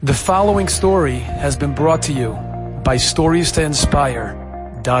The following story has been brought to you by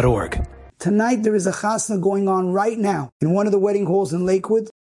StoriesToInspire.org. Tonight there is a chasna going on right now in one of the wedding halls in Lakewood,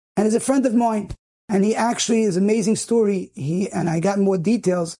 and it's a friend of mine, and he actually is an amazing story. I got more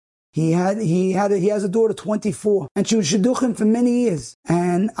details. He has a daughter, 24, and she was shidduchim for many years,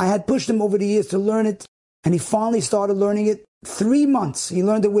 and I had pushed him over the years to learn it, and he finally started learning it. 3 months he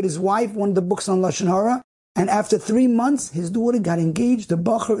learned it with his wife, one of the books on Lashon Hara. And after 3 months, his daughter got engaged. The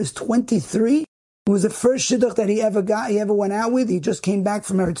bacher is 23. It was the first shidduch that he ever went out with. He just came back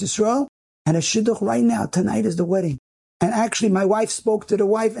from Eretz Yisrael. And a shidduch right now, tonight is the wedding. And actually, my wife spoke to the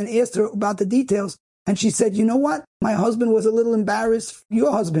wife and asked her about the details. And she said, you know what? My husband was a little embarrassed,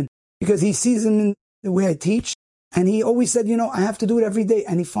 your husband, because he sees him in the way I teach. And he always said, I have to do it every day.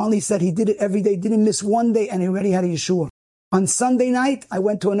 And he finally said he did it every day, didn't miss one day, and he already had a Yeshua. On Sunday night, I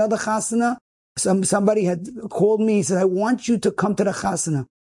went to another chasana. Somebody had called me. He said, I want you to come to the chasana.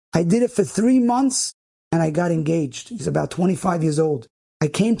 I did it for 3 months and I got engaged. He's about 25 years old. I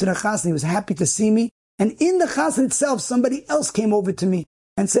came to the chasana. He was happy to see me. And in the chasana itself, somebody else came over to me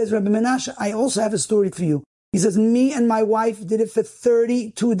and says, Rabbi Menache, I also have a story for you. He says, me and my wife did it for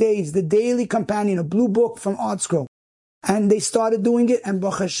 32 days. The Daily Companion, a blue book from Art Scroll. And they started doing it. And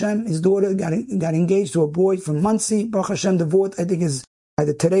Baruch Hashem, his daughter got engaged to a boy from Muncie. Baruch Hashem, the vote, I think, is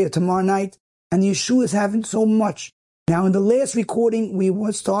either today or tomorrow night. And Yeshua is having so much. Now, in the last recording, we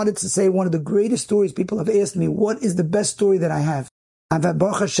started to say one of the greatest stories. People have asked me, what is the best story that I have? I've had,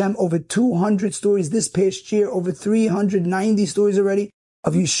 Baruch Hashem, over 200 stories this past year, over 390 stories already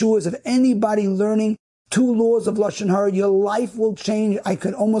of Yeshua's, of anybody learning 2 laws of Lashon Hara. Your life will change. I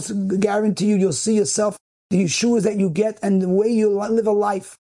can almost guarantee you'll see yourself, the Yeshuas that you get and the way you live a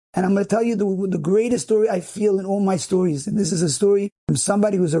life. And I'm going to tell you the greatest story I feel in all my stories. And this is a story from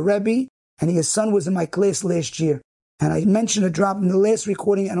somebody who's a Rebbe, and his son was in my class last year. And I mentioned a drop in the last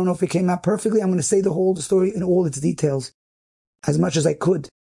recording. I don't know if it came out perfectly. I'm going to say the whole story in all its details, as much as I could.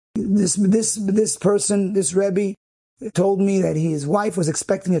 This person, this Rebbe, told me that his wife was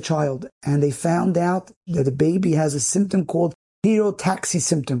expecting a child, and they found out that the baby has a symptom called herotaxy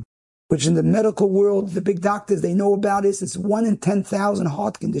symptom, which in the medical world, the big doctors, they know about this. It's 1 in 10,000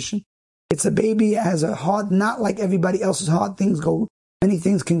 heart condition. It's a baby that has a heart not like everybody else's heart. Many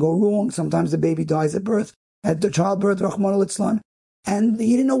things can go wrong. Sometimes the baby dies at birth, at the childbirth, Rahman al-Islam. And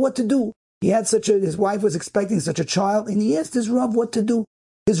he didn't know what to do. His wife was expecting such a child, and he asked his Rav what to do.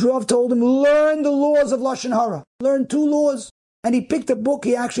 His Rav told him, learn the laws of Lashon Hara. Learn 2 laws. And he picked a book.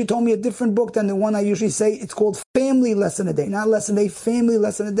 He actually told me a different book than the one I usually say. It's called Family Lesson a Day. Not Lesson a Day, Family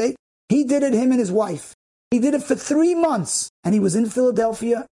Lesson a Day. He did it, him and his wife. He did it for 3 months. And he was in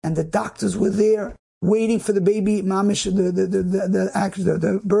Philadelphia, and the doctors were there, waiting for the baby, mamish,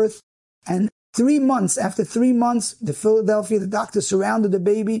 the birth. And 3 months, after 3 months, the doctors surrounded the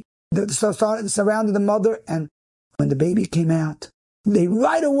baby, surrounded the mother, and when the baby came out, they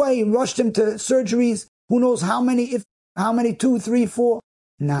right away rushed him to surgeries. Who knows how many, 2, 3, 4,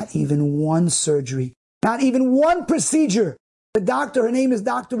 not even one surgery, not even one procedure. The doctor, her name is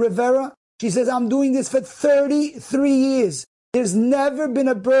Dr. Rivera, she says, I'm doing this for 33 years. There's never been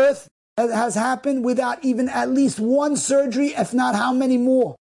a birth that has happened without even at least one surgery, if not how many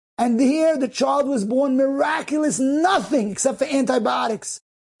more. And here the child was born miraculous, nothing except for antibiotics.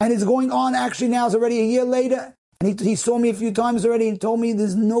 And it's going on, actually now it's already a year later. And he saw me a few times already and told me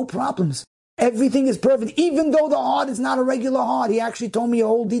there's no problems. Everything is perfect. Even though the heart is not a regular heart. He actually told me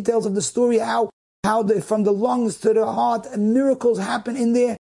whole details of the story, how from the lungs to the heart, miracles happen in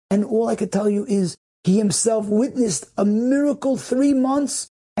there. And all I could tell you is he himself witnessed a miracle 3 months.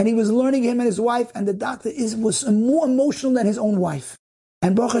 And he was learning, him and his wife, and the doctor was more emotional than his own wife.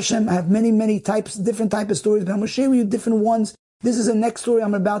 And Baruch Hashem, I have many different types of stories, but I'm going to share with you different ones. This is the next story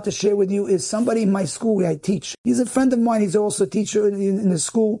I'm about to share with you, is somebody in my school where I teach. He's a friend of mine. He's also a teacher in the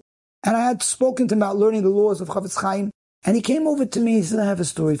school. And I had spoken to him about learning the laws of Chavetz Chaim. And he came over to me. He said, I have a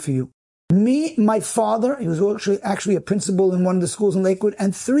story for you. Me, my father, he was actually a principal in one of the schools in Lakewood,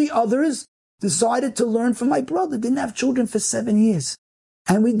 and 3 others decided to learn from my brother. Didn't have children for 7 years.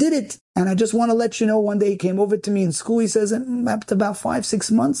 And we did it. And I just want to let you know, one day he came over to me in school. He says, after about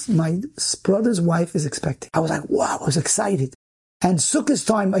 5-6 months, my brother's wife is expecting. I was like, wow, I was excited. And Sukkah's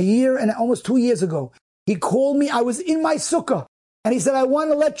time, a year and almost 2 years ago, he called me. I was in my Sukkah. And he said, I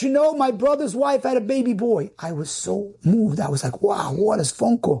want to let you know my brother's wife had a baby boy. I was so moved. I was like, wow, what a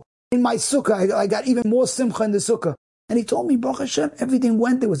phone call. In my Sukkah, I got even more simcha in the Sukkah. And he told me, Baruch Hashem, everything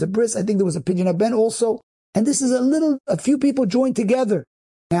went. There was a bris. I think there was a pidyon haben also. And this is a few people joined together.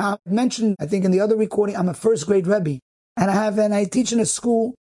 Now, I mentioned, I think in the other recording, I'm a first grade Rebbe. And I teach in a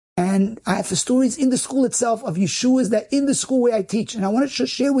school And I have the stories in the school itself of Yeshuas that in the school where I teach. And I want to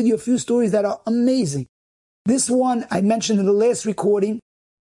share with you a few stories that are amazing. This one I mentioned in the last recording,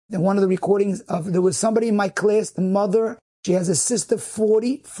 in one of the recordings there was somebody in my class, the mother, she has a sister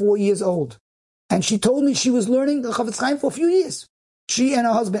 44 years old. And she told me she was learning the Chafetz Chaim for a few years. She and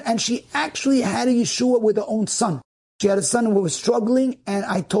her husband. And she actually had a Yeshua with her own son. She had a son who was struggling, and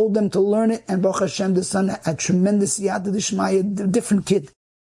I told them to learn it. And Baruch Hashem, the son had tremendous Yad D'Ishmaya, a different kid.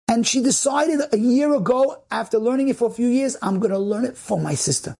 And she decided a year ago, after learning it for a few years, I'm going to learn it for my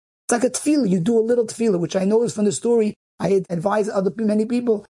sister. It's like a tefillah. You do a little tefillah, which I noticed from the story. I had advised many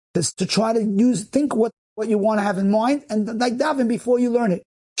people to try to think what you want to have in mind, and like daven before you learn it.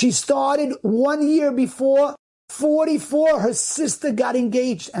 She started 1 year before 44, her sister got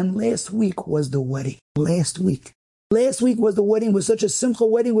engaged, and last week was the wedding. Last week was the wedding. It was such a simcha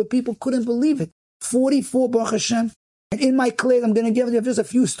wedding where people couldn't believe it. 44, Baruch Hashem. And in my class, I'm going to give you just a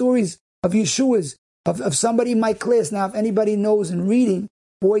few stories of Yeshuas, of somebody in my class. Now, if anybody knows in reading,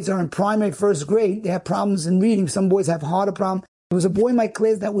 boys are in primary, first grade. They have problems in reading. Some boys have harder problems. There was a boy in my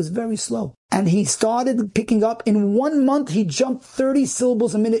class that was very slow. And he started picking up. In 1 month, he jumped 30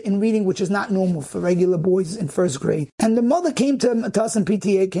 syllables a minute in reading, which is not normal for regular boys in first grade. And the mother came to us in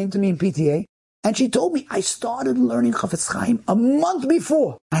PTA, came to me in PTA, and she told me, I started learning Chafetz Chaim a month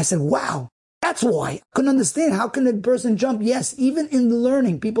before. And I said, wow, that's why. I couldn't understand. How can a person jump? Yes, even in the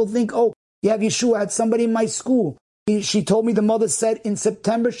learning, people think, oh, you have Yeshua. I had somebody in my school. She told me the mother said in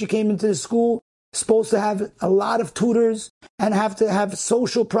September she came into the school, supposed to have a lot of tutors and have to have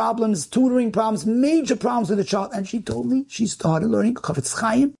social problems, tutoring problems, major problems with the child. And she told me she started learning Chafetz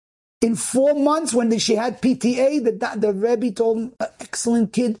Chaim. In 4 months, when she had PTA, the Rebbe told him,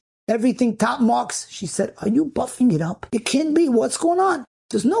 excellent kid, everything top marks. She said, are you buffing it up? It can't be. What's going on?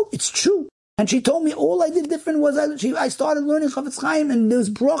 She says, no, it's true. And she told me all I did different was I started learning Chafetz Chaim, and there's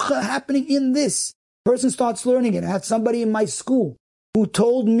bracha happening in this. Person starts learning it. I had somebody in my school who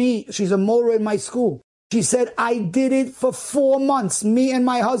told me, she's a mora in my school. She said, I did it for 4 months, me and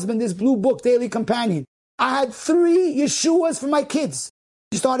my husband, this blue book, Daily Companion. I had 3 Yeshuas for my kids.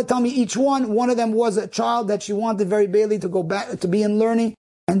 She started telling me each one. One of them was a child that she wanted very badly to go back to be in learning.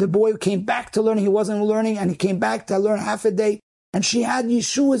 And the boy came back to learning. He wasn't learning, and he came back to learn half a day. And she had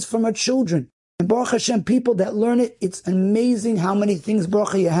Yeshuas from her children. And Baruch Hashem, people that learn it, it's amazing how many things,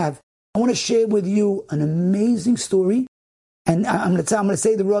 Baruch you have. I want to share with you an amazing story. And I'm going to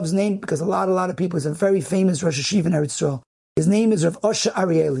say the Rav's name because a lot of people, is a very famous Rosh Hashiva in Eretz Yisrael. His name is Rav Osher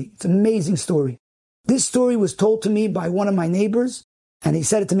Arieli. It's an amazing story. This story was told to me by one of my neighbors, and he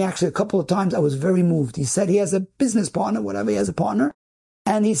said it to me actually a couple of times. I was very moved. He said he has a business partner, whatever, he has a partner.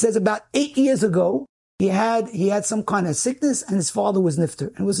 And he says about 8 years ago, he had some kind of sickness, and his father was nifter,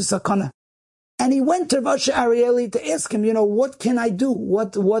 and it was a sakana. And he went to Rav Osher Arieli to ask him, what can I do?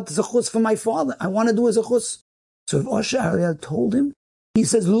 What zechus for my father? I want to do a zechus. So Rav Osher Arieli told him, he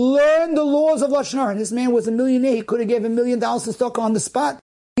says, learn the laws of Lashon Hara. And this man was a millionaire. He could have given $1 million to stock on the spot.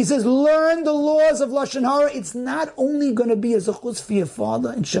 He says, learn the laws of Lashon Hara. It's not only going to be a zechus for your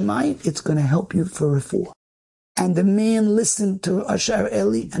father in Shemayim, it's going to help you for refuah. And the man listened to Rav Osher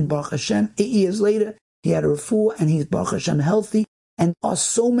Arieli, and Baruch Hashem, 8 years later, he had a refuah, and he's Baruch Hashem healthy. And are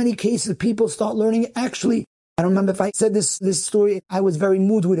so many cases people start learning it. Actually, I don't remember if I said this story. I was very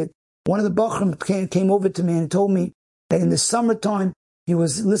moved with it. One of the Bachrim came over to me and told me that in the summertime, he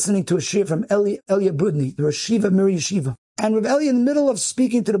was listening to a shir from Elia Budny, the Rosh Yeshiva, Mir Yeshiva. And Rav Elia, in the middle of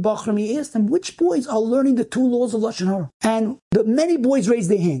speaking to the Bachrim, he asked them, which boys are learning the 2 laws of Lashon Hara? And many boys raised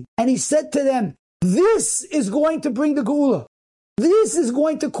their hand. And he said to them, this is going to bring the Geula. This is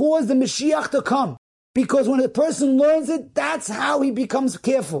going to cause the Mashiach to come. Because when a person learns it, that's how he becomes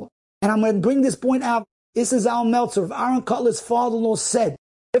careful. And I'm going to bring this point out. This is Al Meltzer, of Aaron Cutler's father-in-law, said,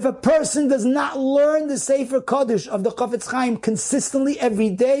 if a person does not learn the Sefer Kodesh of the Chafetz Chaim consistently every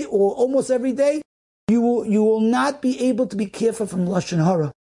day or almost every day, you will not be able to be careful from Lashon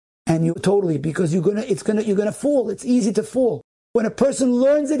Hara. And because you're gonna fall. It's easy to fall. When a person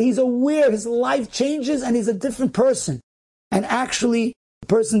learns it, he's aware, his life changes, and he's a different person. And actually, a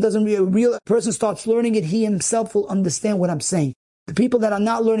person starts learning it, he himself will understand what I'm saying. The people that are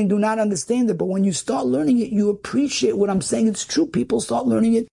not learning do not understand it, but when you start learning it, you appreciate what I'm saying. It's true. People start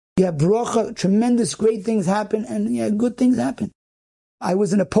learning it. You have bracha, tremendous, great things happen, and good things happen. I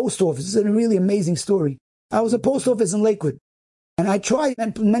was in a post office. This is a really amazing story. I was a post office in Lakewood, and I tried,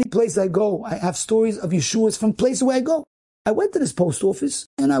 and many places I go, I have stories of Yeshuas from places where I go. I went to this post office,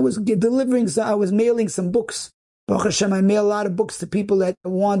 and I was mailing some books. Baruch Hashem, I mail a lot of books to people that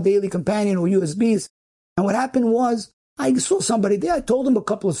want Daily Companion or USBs. And what happened was, I saw somebody there. I told him a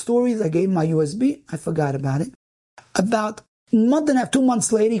couple of stories. I gave him my USB. I forgot about it. About month and a half, 2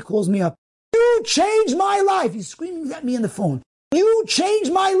 months later, he calls me up. You changed my life. He's screaming at me on the phone. You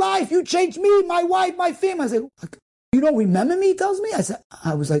changed my life. You changed me, my wife, my family. I said, you don't remember me, he tells me?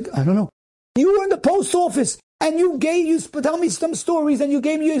 I was like, I don't know. You were in the post office and you tell me some stories and you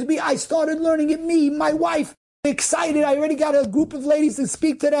gave me USB. I started learning it, me, my wife, excited. I already got a group of ladies to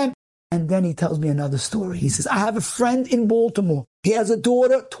speak to them. And then he tells me another story. He says, I have a friend in Baltimore. He has a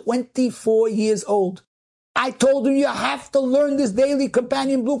daughter, 24 years old. I told him, you have to learn this daily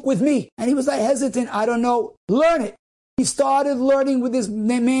companion book with me. And he was like hesitant. I don't know. Learn it. He started learning with this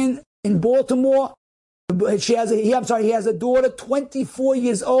man in Baltimore. He has a daughter, 24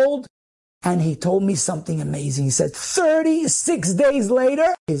 years old. And he told me something amazing. He said 36 days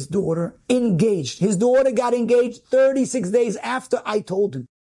later, his daughter engaged. His daughter got engaged 36 days after I told him.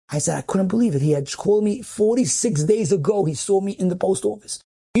 I said, I couldn't believe it. He had called me 46 days ago. He saw me in the post office.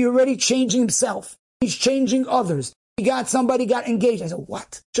 He already changing himself. He's changing others. Somebody got engaged. I said,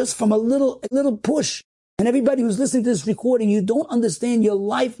 what? Just from a little push. And everybody who's listening to this recording, you don't understand your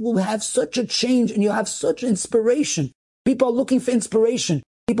life will have such a change and you'll have such inspiration. People are looking for inspiration.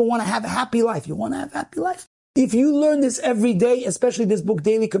 People want to have a happy life. You want to have a happy life? If you learn this every day, especially this book,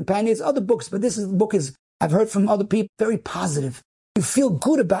 Daily Companions, other books, but book is, I've heard from other people, very positive. You feel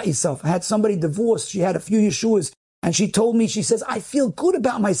good about yourself. I had somebody divorced. She had a few Yeshuas. And she told me, she says, I feel good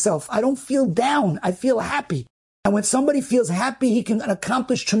about myself. I don't feel down. I feel happy. And when somebody feels happy, he can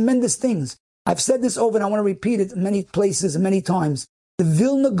accomplish tremendous things. I've said this over and I want to repeat it in many places and many times. The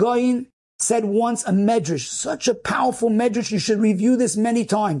Vilna Gaon said once a medrash, such a powerful medrash, you should review this many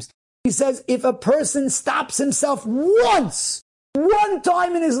times. He says, if a person stops himself one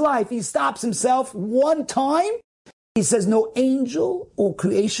time in his life, he stops himself one time, he says, no angel or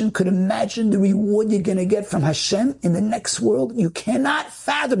creation could imagine the reward you're going to get from Hashem in the next world. You cannot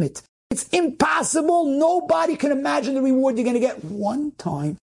fathom it. It's impossible. Nobody can imagine the reward you're going to get one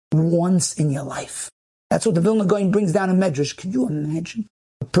time, once in your life. That's what the Vilna Gaon brings down in Medrash. Can you imagine?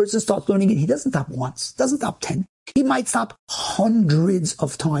 A person starts learning it. He doesn't stop once, doesn't stop 10. He might stop hundreds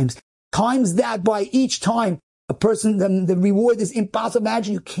of times. Times that by each time a person, the reward is impossible.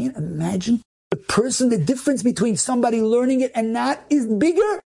 Imagine, you can't imagine. The difference between somebody learning it and not is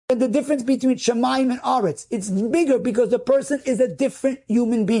bigger than the difference between Shemaim and Aretz. It's bigger because the person is a different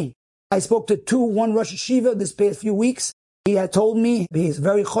human being. I spoke to one Rosh Hashiva this past few weeks. He had told me, he's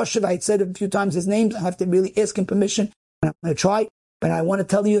very choshev. I had said a few times his names. I have to really ask him permission. I'm going to try. But I want to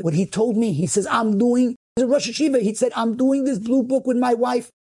tell you what he told me. He says, he's a Rosh Hashiva. He said, I'm doing this blue book with my wife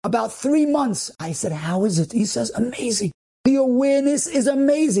about 3 months. I said, how is it? He says, amazing. The awareness is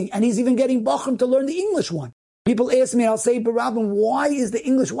amazing. And he's even getting Bachram to learn the English one. People ask me, and I'll say, but Rabban, why is the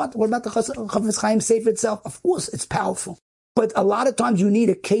English what? What about the Chafetz Chaim Sefer itself? Of course, it's powerful. But a lot of times you need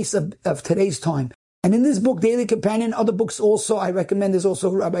a case of today's time. And in this book, Daily Companion, other books also, I recommend, there's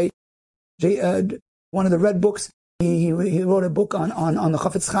also Rabbi, one of the red books. He wrote a book on the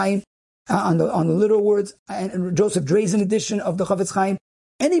Chafetz Chaim, on the literal words, and Joseph Drazen edition of the Chafetz Chaim.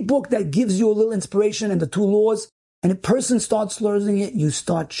 Any book that gives you a little inspiration and the 2 laws, and a person starts learning it, you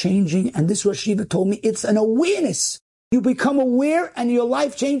start changing. And this Rosh Hashiva told me it's an awareness. You become aware and your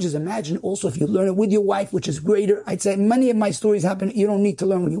life changes. Imagine also if you learn it with your wife, which is greater. I'd say many of my stories happen, you don't need to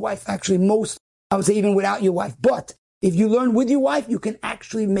learn with your wife. Actually, most, I would say even without your wife. But if you learn with your wife, you can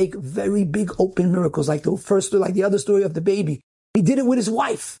actually make very big open miracles. Like the other story of the baby. He did it with his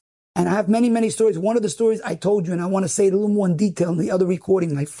wife. And I have many, many stories. One of the stories I told you, and I want to say it a little more in detail in the other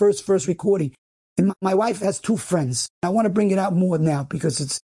recording, my first recording. And my wife has 2 friends. I want to bring it out more now because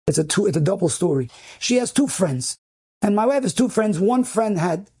it's a double story. She has 2 friends. And my wife has 2 friends. One friend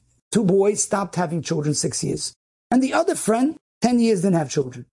had 2 boys, stopped having children 6 years. And the other friend, 10 years, didn't have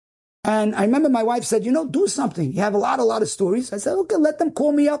children. And I remember my wife said, do something. You have a lot of stories. I said, okay, let them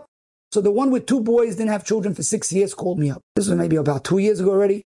call me up. So the one with 2 boys didn't have children for 6 years called me up. This was maybe about 2 years ago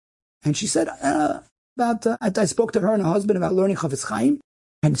already. And she said, I spoke to her and her husband about learning Chafetz Chaim.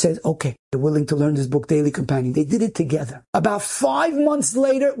 And says, okay, they're willing to learn this book, Daily Companion. They did it together. About 5 months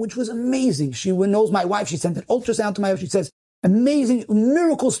later, which was amazing. She knows my wife. She sent an ultrasound to my wife. She says, amazing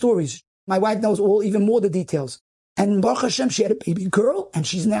miracle stories. My wife knows even more the details. And Baruch Hashem, she had a baby girl, and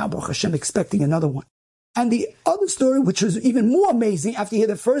she's now, Baruch Hashem, expecting another one. And the other story, which was even more amazing, after you hear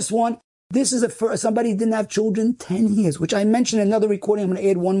the first one, this is somebody who didn't have children 10 years, which I mentioned in another recording. I'm going to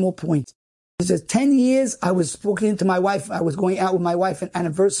add one more point. He says, 10 years, I was speaking to my wife. I was going out with my wife at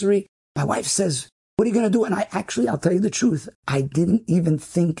anniversary. My wife says, what are you going to do? And I'll tell you the truth. I didn't even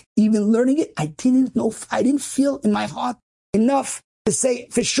think, even learning it, I didn't know, I didn't feel in my heart enough to say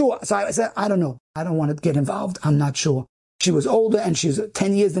for sure. So I said, I don't know. I don't want to get involved. I'm not sure. She was older and she was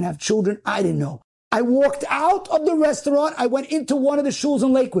 10 years, didn't have children. I didn't know. I walked out of the restaurant. I went into one of the shuls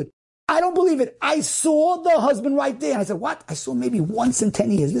in Lakewood. I don't believe it. I saw the husband right there. And I said, what? I saw maybe once in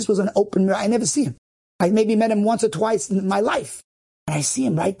 10 years. This was an open mirror. I never see him. I maybe met him once or twice in my life. And I see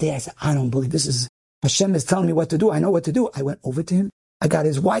him right there. I said, I don't believe this is, Hashem is telling me what to do. I know what to do. I went over to him. I got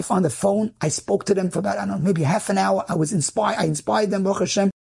his wife on the phone. I spoke to them for about, I don't know, maybe half an hour. I was inspired. I inspired them, Baruch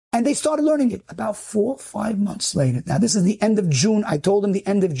Hashem. And they started learning it about 4 or 5 months later. Now, this is the end of June. I told them the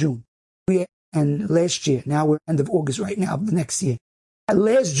end of June. And last year, now we're end of August right now, the next year.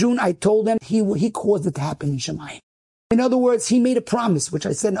 Last June, I told them he caused it to happen in Shemayim. In other words, he made a promise, which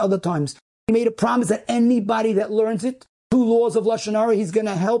I said in other times. He made a promise that anybody that learns it, 2 laws of Lashon Hara, he's going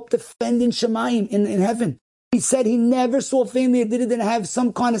to help defend in Shemayim, in heaven. He said he never saw a family that didn't have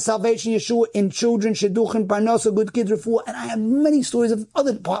some kind of salvation, Yeshua, in children, shidduchim, parnasa, good kids, refuah. And I have many stories of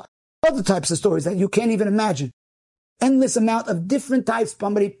other types of stories that you can't even imagine. Endless amount of different types.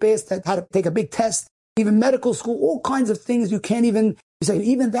 Somebody passed that had to take a big test, even medical school, all kinds of things you can't even, you say,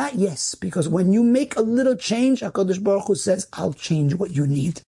 even that, yes. Because when you make a little change, HaKadosh Baruch Hu says, I'll change what you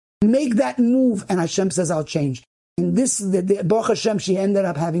need. Make that move, and Hashem says, I'll change. And this, the Baruch Hashem, she ended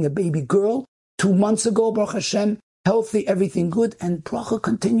up having a baby girl 2 months ago, Baruch Hashem, healthy, everything good, and bracha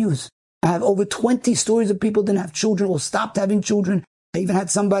continues. I have over 20 stories of people didn't have children or stopped having children. I even had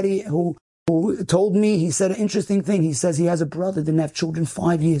somebody who told me, he said an interesting thing. He says he has a brother, didn't have children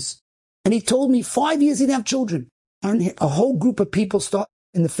 5 years. And he told me 5 years he didn't have children. And a whole group of people start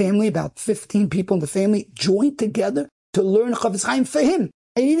in the family, about 15 people in the family, joined together to learn Chafetz Chaim for him.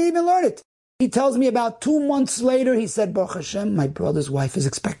 And he didn't even learn it. He tells me about 2 months later, he said, Baruch Hashem, my brother's wife is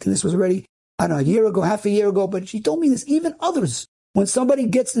expecting. This was already, I don't know, a year ago, half a year ago. But she told me this, even others. When somebody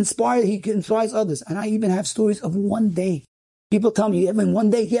gets inspired, he inspires others. And I even have stories of one day. People tell me, even one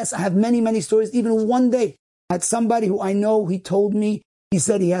day, yes, I have many, many stories. Even one day, I had somebody who I know, he told me, he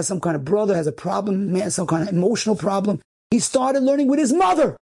said he has some kind of brother, has a problem, some kind of emotional problem. He started learning with his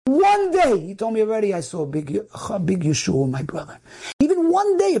mother. One day, he told me already, I saw a big Yeshua, my brother. Even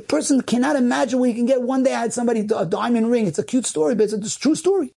one day, a person cannot imagine what you can get. One day, I had somebody, a diamond ring. It's a cute story, but it's a true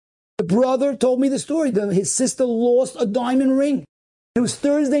story. The brother told me the story. His sister lost a diamond ring. It was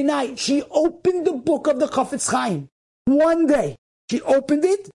Thursday night. She opened the book of the Chafetz Chaim. One day, she opened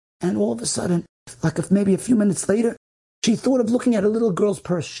it, and all of a sudden, maybe a few minutes later, she thought of looking at a little girl's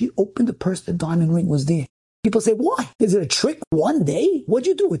purse. She opened the purse, the diamond ring was there. People say, why? Is it a trick? One day? What'd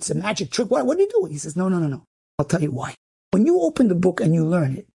you do? It's a magic trick. What do you do? He says, no. I'll tell you why. When you open the book and you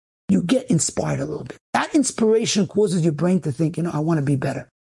learn it, you get inspired a little bit. That inspiration causes your brain to think, I want to be better.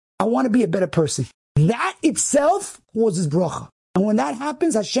 I want to be a better person. That itself causes bracha. And when that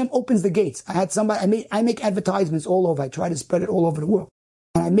happens, Hashem opens the gates. I had somebody, I make advertisements all over. I try to spread it all over the world.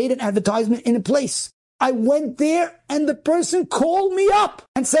 And I made an advertisement in a place. I went there and the person called me up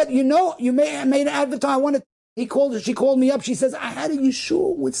and said, you made an advertisement. She called me up. She says, I had a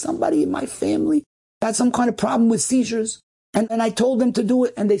Yeshua with somebody in my family that had some kind of problem with seizures. And I told them to do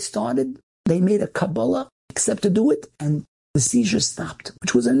it. And they made a Kabbalah, except to do it. And the seizures stopped,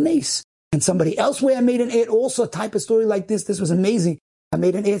 which was a nace. And somebody elsewhere, I made an ad, also a type of story like this. This was amazing. I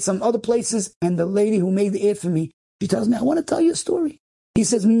made an ad some other places, and the lady who made the ad for me, she tells me, I want to tell you a story. He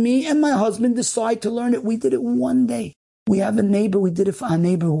says, me and my husband decide to learn it. We did it one day. We have a neighbor. We did it for our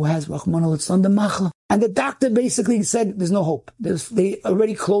neighbor who has Rahman al-Islam, the Menache. And the doctor basically said, there's no hope. They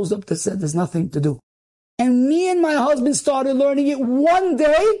already closed up. They said, there's nothing to do. And me and my husband started learning it one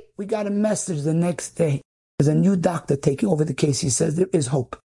day. We got a message the next day. There's a new doctor taking over the case. He says, there is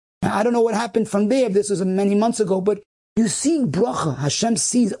hope. Now, I don't know what happened from there. This was many months ago, but you see bracha. Hashem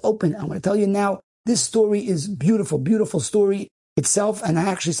sees open. I'm going to tell you now, this story is beautiful, beautiful story itself.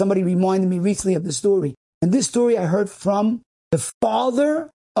 And somebody reminded me recently of the story. And this story I heard from the father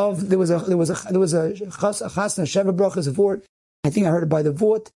of, there was a chasna, Sheva Brachas, a vort. I think I heard it by the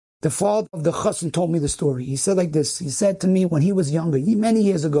vort. The father of the chasna told me the story. He said like this. He said to me when he was younger, many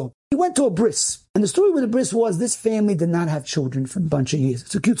years ago, he went to a bris. And the story with the bris was this family did not have children for a bunch of years.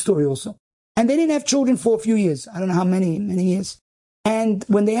 It's a cute story also. And they didn't have children for a few years. I don't know how many years. And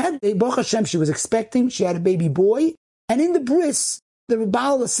when Baruch Hashem, she was expecting, she had a baby boy. And in the bris, the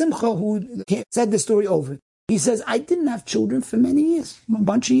Baal Simcha, who said the story over, he says, I didn't have children for many years, a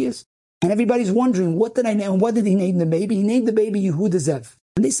bunch of years. And everybody's wondering, what did I name? What did he name the baby? He named the baby Yehuda Zev.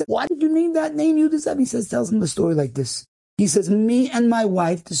 And they said, why did you name that name Yehuda Zev? He says, tells them the story like this. He says, me and my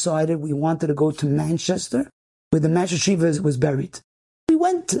wife decided we wanted to go to Manchester, where the Master Shiva was buried. We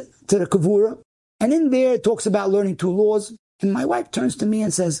went to the Kavura, and in there it talks about learning 2 laws. And my wife turns to me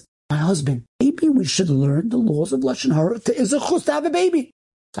and says, my husband, maybe we should learn the laws of Lashon Hara to have a baby.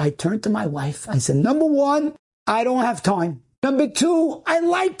 So I turned to my wife. I said, number 1, I don't have time. Number two, I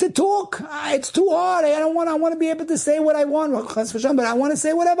like to talk. It's too hard. I want to be able to say what I want, but I want to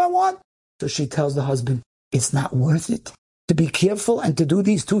say whatever I want. So she tells the husband, it's not worth it to be careful and to do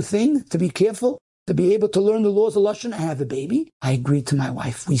these two things, to be careful, to be able to learn the laws of Lashon and have a baby. I agreed to my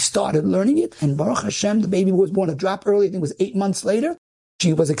wife. We started learning it, and Baruch Hashem, the baby was born a drop early. I think it was 8 months later.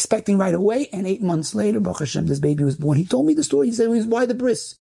 She was expecting right away, and 8 months later, Baruch Hashem, this baby was born. He told me the story. He said, why the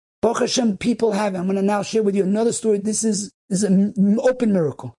bris? Baruch Hashem, people have it. I'm going to now share with you another story. This is an open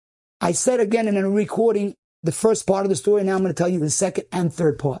miracle. I said again in a recording the first part of the story. Now I'm going to tell you the second and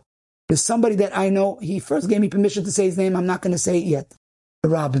third part. There's somebody that I know. He first gave me permission to say his name. I'm not going to say it yet. The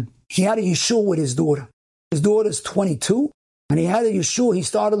Rabbin. He had a yeshua with his daughter. His daughter's 22, and he had a yeshua. He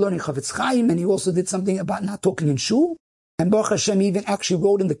started learning Chavetz Chaim, and he also did something about not talking in shul. And Baruch Hashem even actually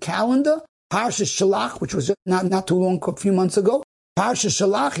wrote in the calendar, Parshas Shalach, which was just not too long, a few months ago. Parshas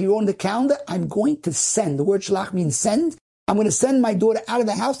Shalach, he wrote in the calendar, I'm going to send. The word Shalach means send. I'm going to send my daughter out of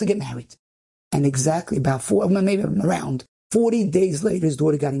the house to get married. And exactly about around 40 days later, his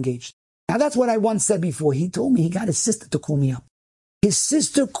daughter got engaged. Now that's what I once said before. He told me he got his sister to call me up. His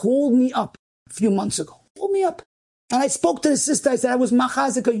sister called me up a few months ago. Called me up. And I spoke to the sister. I said, I was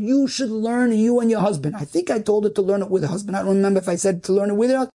machazika. You should learn, you and your husband. I think I told her to learn it with her husband. I don't remember if I said to learn it with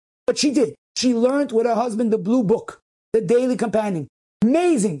her, but she did. She learned with her husband the blue book, the daily companion.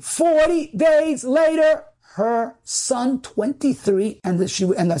 Amazing. 40 days later, her son, 23, and the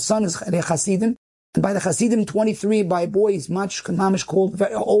son is the Hasidim. And by the Hasidim, 23, by boys, mamish called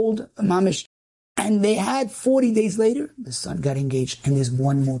very old, mamish. And they had 40 days later, the son got engaged. And there's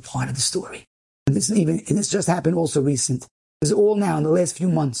one more part of the story. And this just happened also recent. It's all now in the last few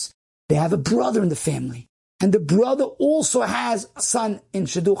months. They have a brother in the family. And the brother also has a son in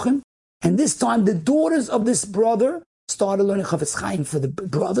Shidduchim. And this time, the daughters of this brother started learning Chavetz Chaim for the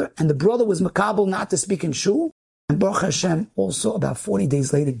brother. And the brother was makabel not to speak in shul. And Baruch Hashem also about 40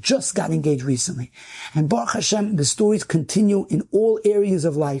 days later just got engaged recently. And Baruch Hashem, the stories continue in all areas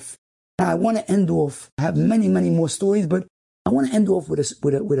of life. Now I want to end off, I have many, many more stories, but I want to end off with a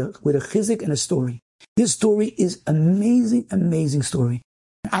chizik and a story. This story is amazing, amazing story.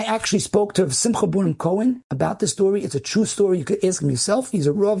 I actually spoke to Simcha Bunim Cohen about this story. It's a true story. You could ask him yourself. He's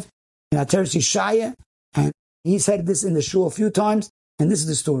a Rav in Ateres Yeshaya, and he said this in the shul a few times, and this is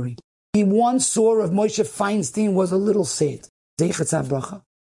the story. He once saw Rav Moshe Feinstein was a little sad.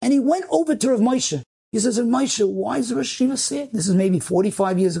 And he went over to Rav Moshe. He says, Rav Moshe, why is Rosh Hashiva sad? This is maybe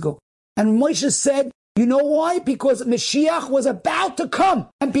 45 years ago. And Moshe said, you know why? Because Mashiach was about to come.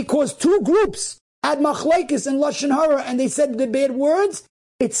 And because two groups had machlekes and lashon hara, and they said the bad words,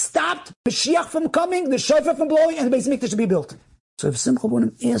 it stopped Mashiach from coming, the shofar from blowing, and the Beis Mikdash to be built. So if Simcha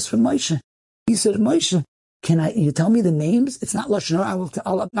Bunim asked for Moshe, he said, Moshe, you tell me the names? It's not lashon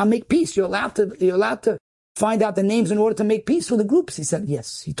hara. I'll make peace. You're allowed to find out the names in order to make peace for the groups. He said,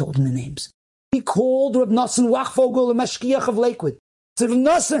 yes. He told him the names. He called Rav Nosson Wachvogel, the Mashkiach of Lakewood. He said, Rav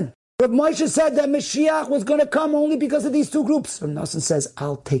Nosson, Rav Moshe said that Mashiach was going to come only because of these two groups. Rav Nosson says,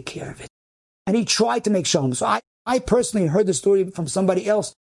 I'll take care of it. And he tried to make shalom. So I personally heard the story from somebody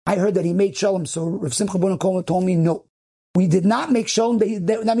else. I heard that he made shalom. So Rav Simcha Bunim Cohen told me, no, we did not make shalom.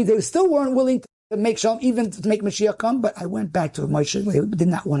 That means they still weren't willing to make shalom, even to make Mashiach come. But I went back to Rav Moshe. They did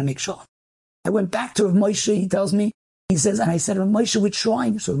not want to make shalom. I went back to Rav Moshe. He tells me, he says, and I said, Rav Moshe, we're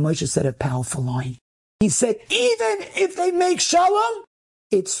trying. So Rav Moshe said a powerful line. He said, even if they make shalom,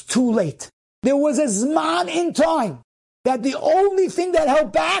 it's too late. There was a zman in time that the only thing that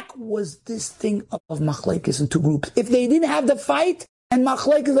held back was this thing of machlekes in two groups. If they didn't have the fight and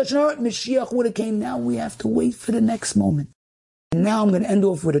machlekes lashon, Mashiach would have came. Now we have to wait for the next moment. And now I'm going to end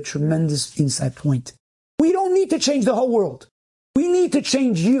off with a tremendous insight point. We don't need to change the whole world. We need to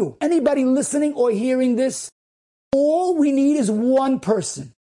change you. Anybody listening or hearing this, all we need is one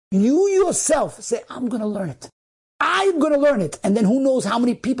person. You yourself say, I'm going to learn it. I'm going to learn it. And then who knows how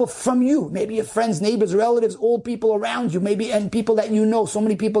many people from you, maybe your friends, neighbors, relatives, all people around you, maybe, and people that you know, so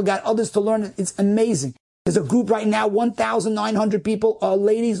many people got others to learn it. It's amazing. There's a group right now, 1,900 people,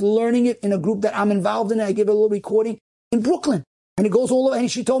 ladies learning it in a group that I'm involved in. I give a little recording in Brooklyn. And it goes all over,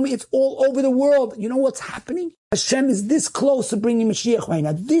 and she told me it's all over the world. You know what's happening? Hashem is this close to bringing Mashiach right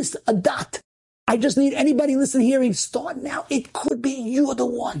now. This, a dot. I just need anybody listening, hearing, start now. It could be you're the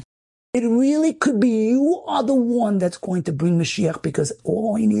one. It really could be you are the one that's going to bring Mashiach, because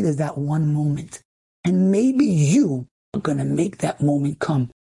all we need is that one moment. And maybe you are going to make that moment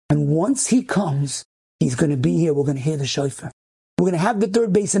come. And once he comes, he's going to be here. We're going to hear the shofar. We're going to have the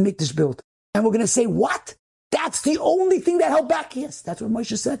third Beis Mikdash built. And we're going to say, what? That's the only thing that held back. Yes, that's what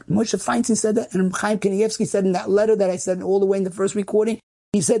Moshe said. Moshe Feinstein said that. And Chaim Kanievsky said in that letter that I said all the way in the first recording,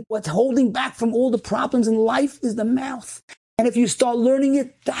 he said, what's holding back from all the problems in life is the mouth. And if you start learning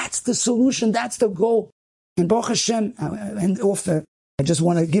it, that's the solution. That's the goal. And Baruch Hashem, and also, I just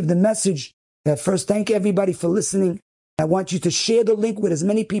want to give the message that first, thank everybody for listening. I want you to share the link with as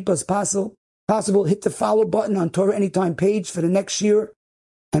many people as possible. Hit the follow button on Torah Anytime page for the next year.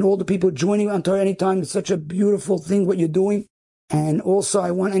 And all the people joining on Torah Anytime, it's such a beautiful thing what you're doing. And also,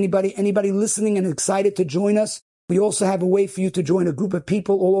 I want anybody listening and excited to join us. We also have a way for you to join a group of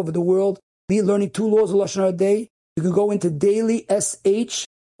people all over the world. Be learning 2 laws of Lashon Hara a day. You can go into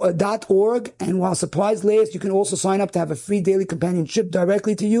dailysh.org, and while supplies last, you can also sign up to have a free daily companionship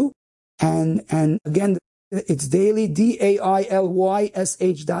directly to you. And again, it's daily,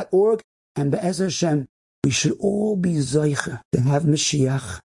 DAILYSH.org. And Be'ezer Hashem, we should all be Zaycha to have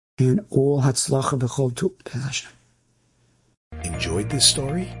Mashiach and all Hatzlacha B'chol Tu. Be'ezer Hashem. Enjoyed this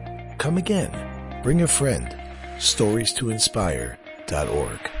story? Come again. Bring a friend.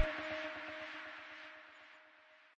 StoriesToInspire.org